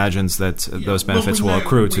one imagines that those benefits will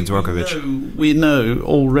accrue to Dvorkovich. We know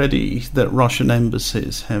already that Russian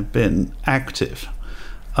embassies have been active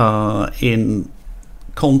in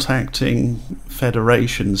contacting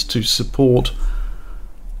federations to support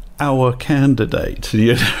our candidate.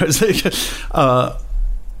 We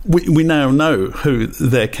now know who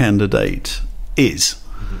their candidate is,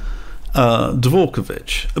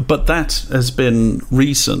 Dvorkovich, but that has been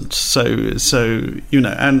recent. So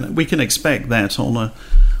and we can expect that on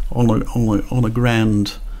a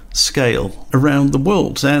grand scale around the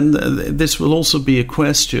world, and this will also be a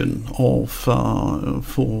question of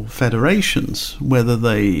for federations whether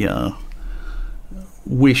they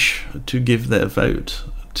wish to give their vote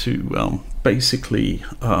to basically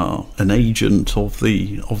an agent of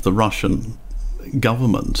the Russian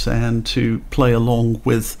government, and to play along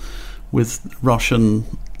with Russian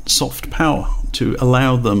soft power to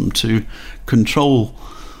allow them to control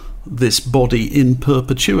this body in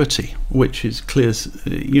perpetuity, which is clear.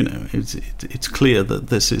 It's clear that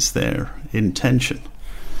this is their intention.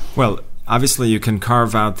 Well, obviously, you can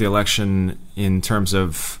carve out the election in terms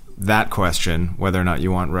of that question, whether or not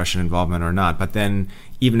you want Russian involvement or not. But then,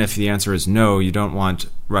 even if the answer is no, you don't want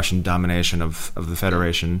Russian domination of the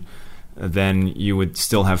Federation, then you would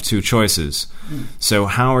still have two choices. So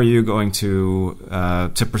how are you going to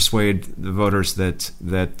persuade the voters that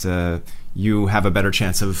you have a better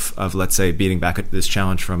chance of let's say, beating back at this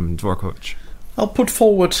challenge from Dvorkovich? I'll put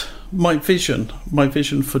forward my vision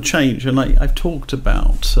for change, and I've talked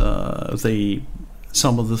about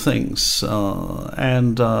some of the things,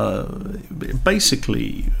 and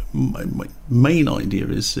basically my main idea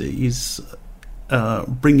is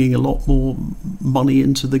bringing a lot more money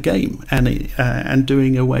into the game, and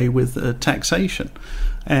doing away with taxation,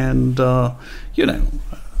 and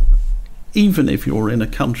even if you're in a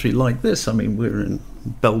country like this, I mean, we're in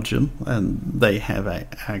Belgium and they have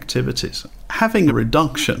activities, having a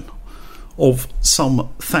reduction of some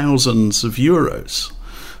thousands of euros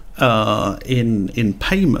in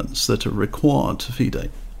payments that are required to Fidesz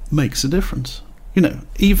makes a difference.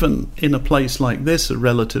 Even in a place like this, a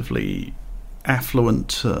relatively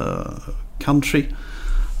affluent country,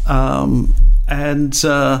 and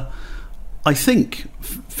I think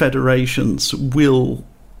federations will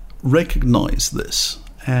recognise this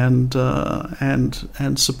and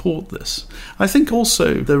support this. I think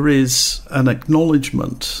also there is an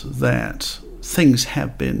acknowledgement that things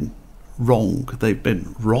have been wrong, they've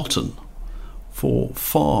been rotten for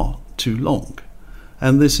far too long,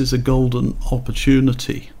 and this is a golden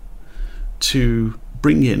opportunity to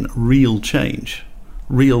bring in real change,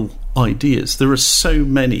 real ideas. There are so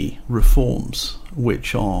many reforms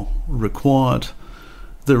which are required.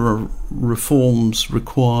 There are reforms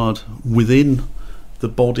required within the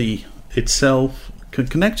body itself,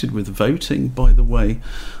 connected with voting, by the way.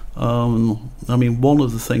 I mean, one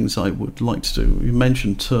of the things I would like to do, you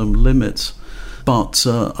mentioned term limits, but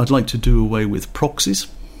I'd like to do away with proxies.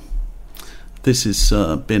 This has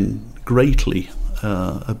been greatly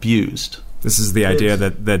abused. This is the idea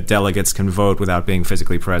that delegates can vote without being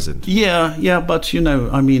physically present. Yeah, but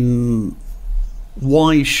I mean,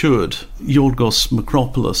 why should Yorgos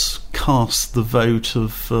Makropoulos cast the vote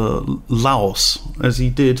of Laos as he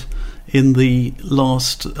did in the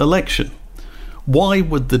last election? Why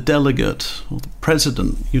would the delegate or the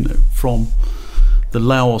president, from the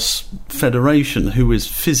Laos Federation, who is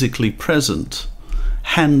physically present,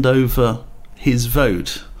 hand over his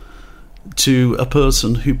vote to a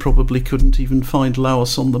person who probably couldn't even find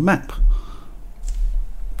Laos on the map?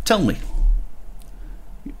 Tell me.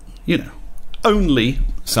 Only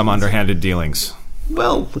some underhanded dealings.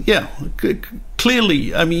 Well, yeah,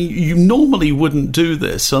 clearly, I mean, you normally wouldn't do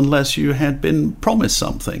this unless you had been promised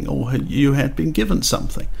something or you had been given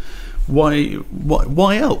something. Why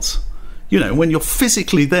else? When you're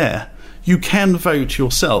physically there, you can vote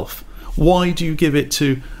yourself. Why do you give it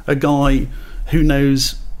to a guy who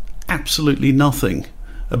knows absolutely nothing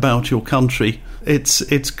about your country?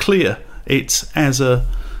 It's clear it's as a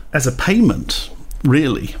payment,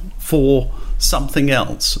 really, for something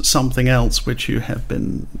else which you have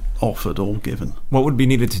been offered or given. What would be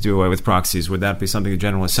needed to do away with proxies? Would that be something the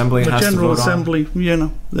General Assembly has to vote on?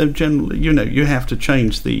 You have to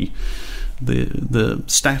change the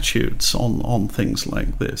statutes on things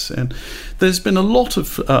like this. And there's been a lot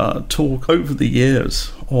of talk over the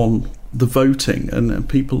years on the voting, and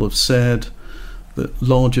people have said that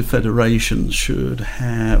larger federations should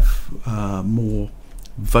have more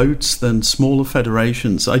votes than smaller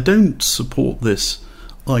federations. I don't support this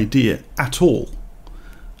idea at all.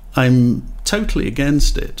 I'm totally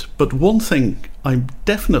against it. But one thing I'm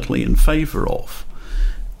definitely in favour of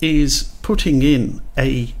is putting in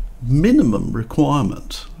a minimum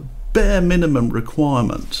requirement, bare minimum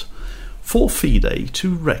requirement for FIDE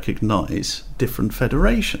to recognise different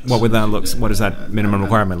federations. What would that look? What does that minimum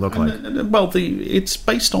requirement look like? Well, it's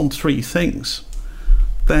based on three things.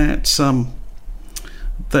 That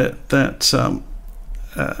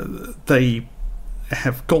they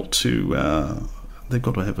have got to they've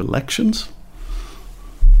got to have elections.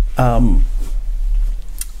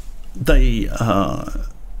 They've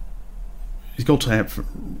got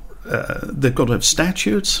to have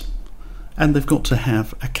statutes, and they've got to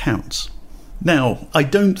have accounts. Now, I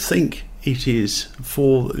don't think it is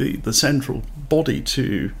for the central body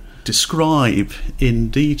to describe in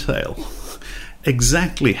detail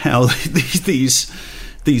exactly how these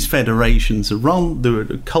federations are run. There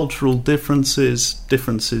are cultural differences,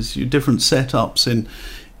 different setups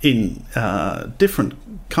in different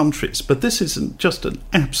countries. But this isn't just an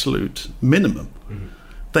absolute minimum. Mm-hmm.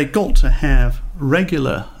 They got to have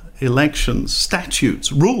regular elections,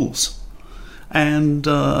 statutes, rules, and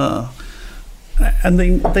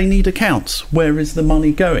they need accounts. Where is the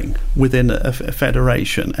money going within a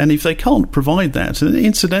federation? And if they can't provide that, and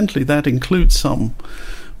incidentally, that includes some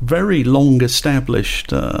very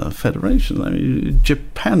long-established federations. I mean,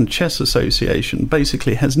 Japan Chess Association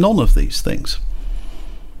basically has none of these things.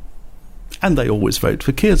 And they always vote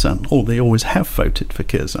for Kirzan, or they always have voted for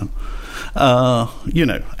Kirzan.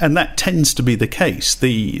 And that tends to be the case.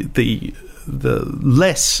 The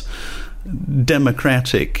less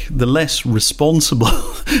democratic, the less responsible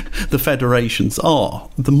the federations are,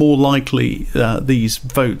 the more likely these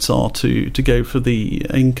votes are to go for the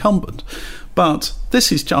incumbent. But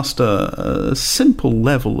this is just a simple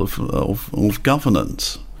level of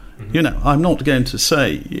governance. Mm-hmm. I'm not going to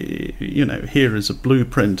say, here is a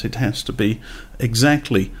blueprint, it has to be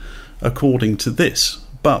exactly according to this.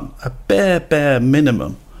 But a bare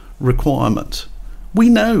minimum requirement. We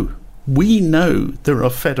know there are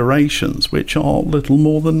federations which are little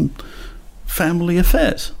more than family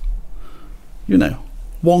affairs.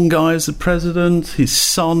 One guy as the president, his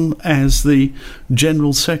son as the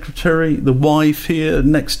general secretary, the wife here,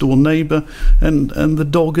 next door neighbour, and the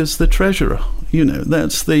dog as the treasurer.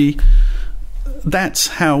 That's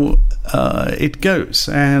how it goes.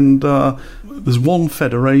 And there's one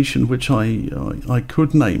federation which I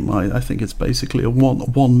could name. I think it's basically a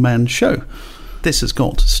one-man show. This has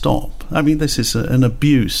got to stop. I mean, this is an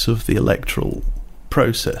abuse of the electoral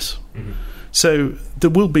process. Mm-hmm. So there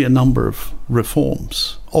will be a number of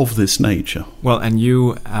reforms of this nature. Well, and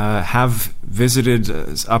you have visited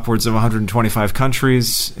upwards of 125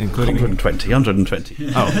 countries, including...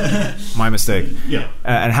 120. Oh, my mistake. Yeah.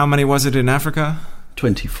 And how many was it in Africa?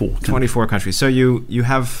 24. 24 countries. So you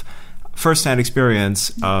have first-hand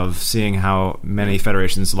experience of seeing how many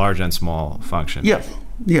federations, large and small, function. Yeah,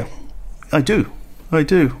 I do.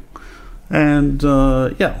 And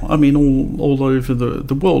I mean, all over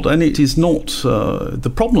the world, and it is not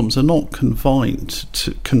the problems are not confined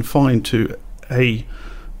to a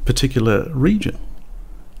particular region.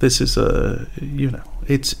 This is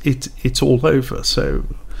it's all over. So,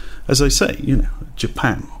 as I say,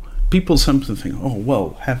 Japan. People sometimes think, oh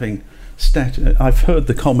well, having I've heard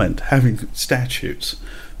the comment, having statutes,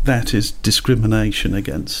 that is discrimination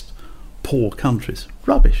against poor countries.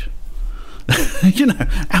 Rubbish.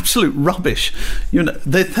 Absolute rubbish.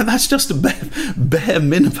 That's just a bare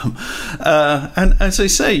minimum. And as I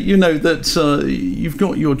say, that you've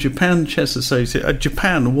got your Japan Chess Association,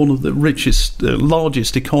 Japan, one of the richest,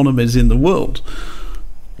 largest economies in the world,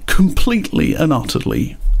 completely and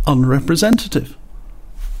utterly unrepresentative.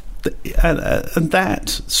 And that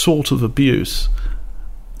sort of abuse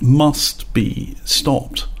must be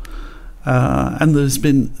stopped. And there's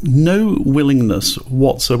been no willingness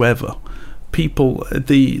whatsoever.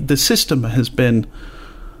 The system has been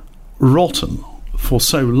rotten for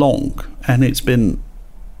so long, and it's been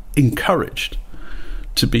encouraged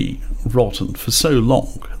to be rotten for so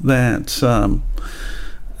long that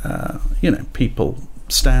people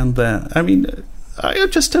stand there. I mean, I'll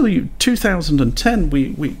just tell you, 2010,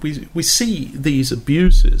 we see these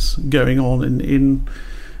abuses going on in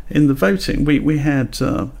the voting. We had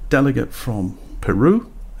a delegate from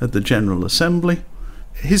Peru at the General Assembly.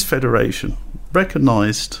 His federation,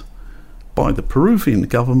 recognised by the Peruvian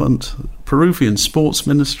government, Peruvian Sports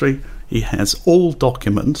Ministry, he has all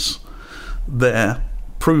documents there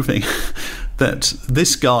proving that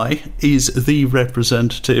this guy is the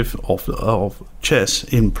representative of chess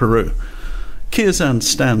in Peru. Kirzan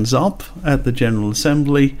stands up at the General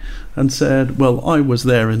Assembly and said, well, I was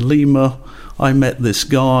there in Lima, I met this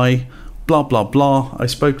guy, blah, blah, blah, I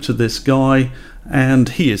spoke to this guy, and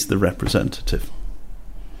he is the representative.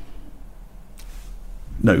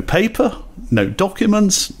 No paper, no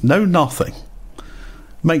documents, no nothing.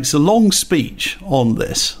 Makes a long speech on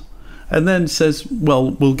this, and then says,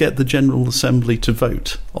 well, we'll get the General Assembly to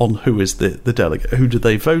vote on who is the delegate. Who do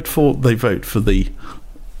they vote for? They vote for the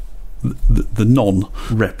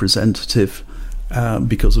non-representative,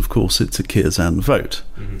 because, of course, it's a Kirzan vote.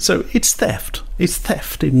 Mm-hmm. So it's theft. It's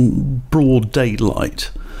theft in broad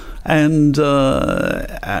daylight. And,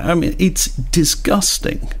 it's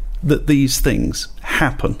disgusting that these things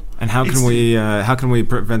happen. And how can we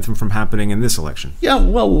prevent them from happening in this election? Yeah,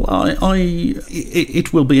 well,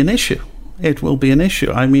 it will be an issue. It will be an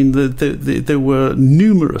issue. I mean, there were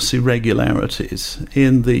numerous irregularities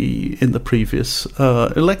in the previous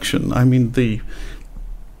election. I mean,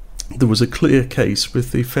 there was a clear case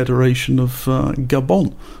with the Federation of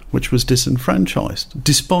Gabon, which was disenfranchised,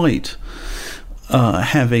 despite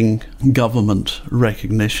having government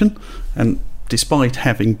recognition and despite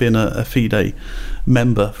having been a FIDE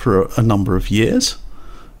member for a number of years.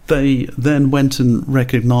 They then went and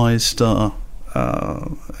recognised an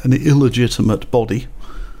illegitimate body,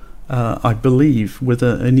 I believe, with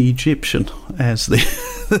an Egyptian as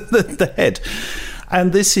the head.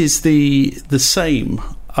 And this is the same.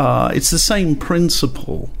 It's the same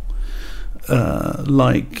principle,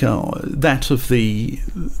 like that of the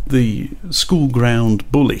school ground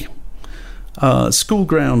bully. School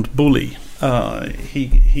ground bully.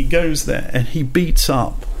 He goes there and he beats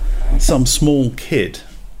up some small kid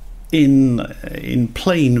in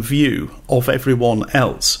plain view of everyone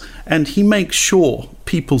else, and he makes sure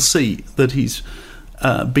people see that he's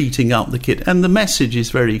beating up the kid. And the message is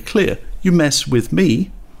very clear: you mess with me,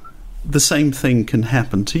 the same thing can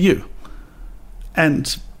happen to you.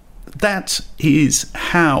 And that is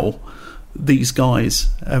how these guys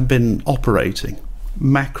have been operating,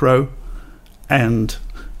 Macro and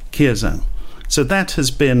Kirzan. So that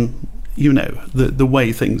has been, the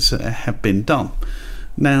way things have been done.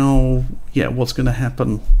 Now, what's going to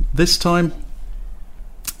happen this time?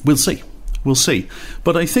 We'll see.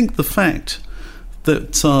 But I think the fact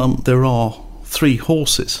that there are three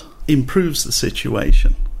horses improves the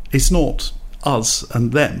situation. It's not us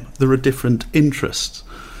and them. There are different interests.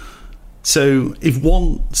 So if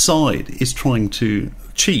one side is trying to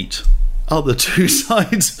cheat, other two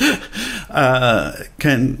sides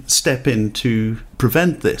can step in to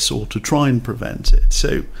prevent this or to try and prevent it.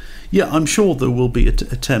 So, I'm sure there will be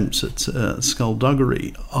attempts at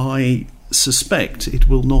skullduggery. I suspect it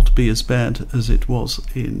will not be as bad as it was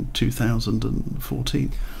in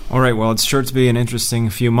 2014. All right, well, it's sure to be an interesting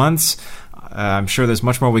few months. I'm sure there's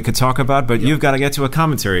much more we could talk about, but you've got to get to a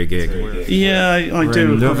commentary gig. I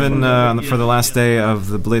do. In Leuven for the last day of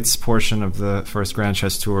the Blitz portion of the first Grand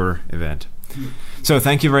Chess Tour event. So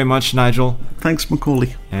thank you very much, Nigel. Thanks,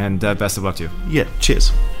 Macaulay. And best of luck to you. Yeah,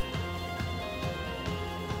 cheers.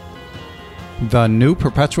 The new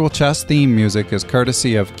Perpetual Chess theme music is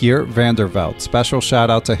courtesy of Geert Vanderveld. Special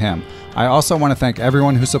shout out to him. I also want to thank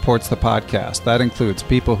everyone who supports the podcast. That includes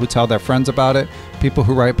people who tell their friends about it, people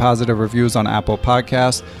who write positive reviews on Apple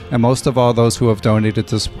Podcasts, and most of all, those who have donated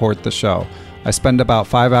to support the show. I spend about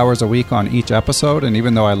 5 hours a week on each episode, and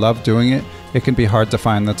even though I love doing it, it can be hard to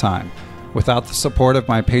find the time. Without the support of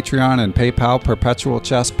my Patreon and PayPal Perpetual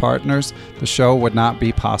Chess partners, the show would not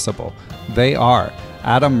be possible. They are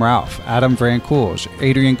Adam Ralph, Adam Vrancoulge,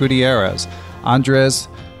 Adrian Gutierrez, Andres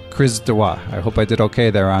Crisdewa, I hope I did okay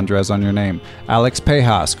there, Andres, on your name, Alex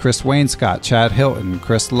Pejas, Chris Wainscott, Chad Hilton,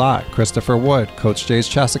 Chris Lott, Christopher Wood, Coach Jay's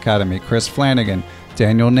Chess Academy, Chris Flanagan,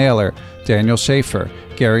 Daniel Naylor, Daniel Schaefer,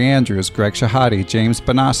 Gary Andrews, Greg Shahadi, James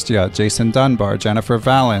Bonastia, Jason Dunbar, Jennifer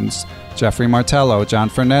Valens, Jeffrey Martello, John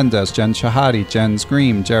Fernandez, Jen Shahadi, Jens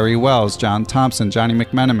Green, Jerry Wells, John Thompson, Johnny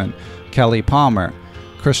McMenamin, Kelly Palmer,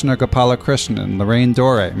 Krishna Gopala Krishnan, Lorraine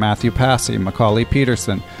Dore, Matthew Passy, Macaulay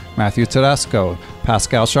Peterson, Matthew Tedesco,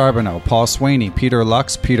 Pascal Charbonneau, Paul Sweeney, Peter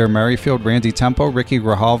Lux, Peter Merrifield, Randy Tempo, Ricky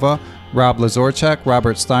Grijalva, Rob Lazorchak,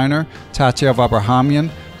 Robert Steiner, Tatyev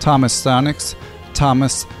Abrahamian, Thomas Stanix,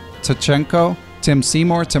 Thomas Tachenko, Tim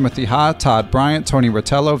Seymour, Timothy Ha, Todd Bryant, Tony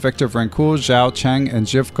Rotello, Victor Vrancoul, Zhao Cheng, and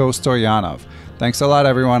Zhivko Stoyanov. Thanks a lot,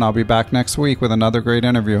 everyone. I'll be back next week with another great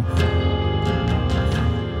interview.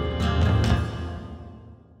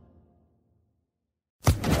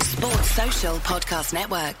 Sports Social Podcast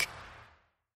Network.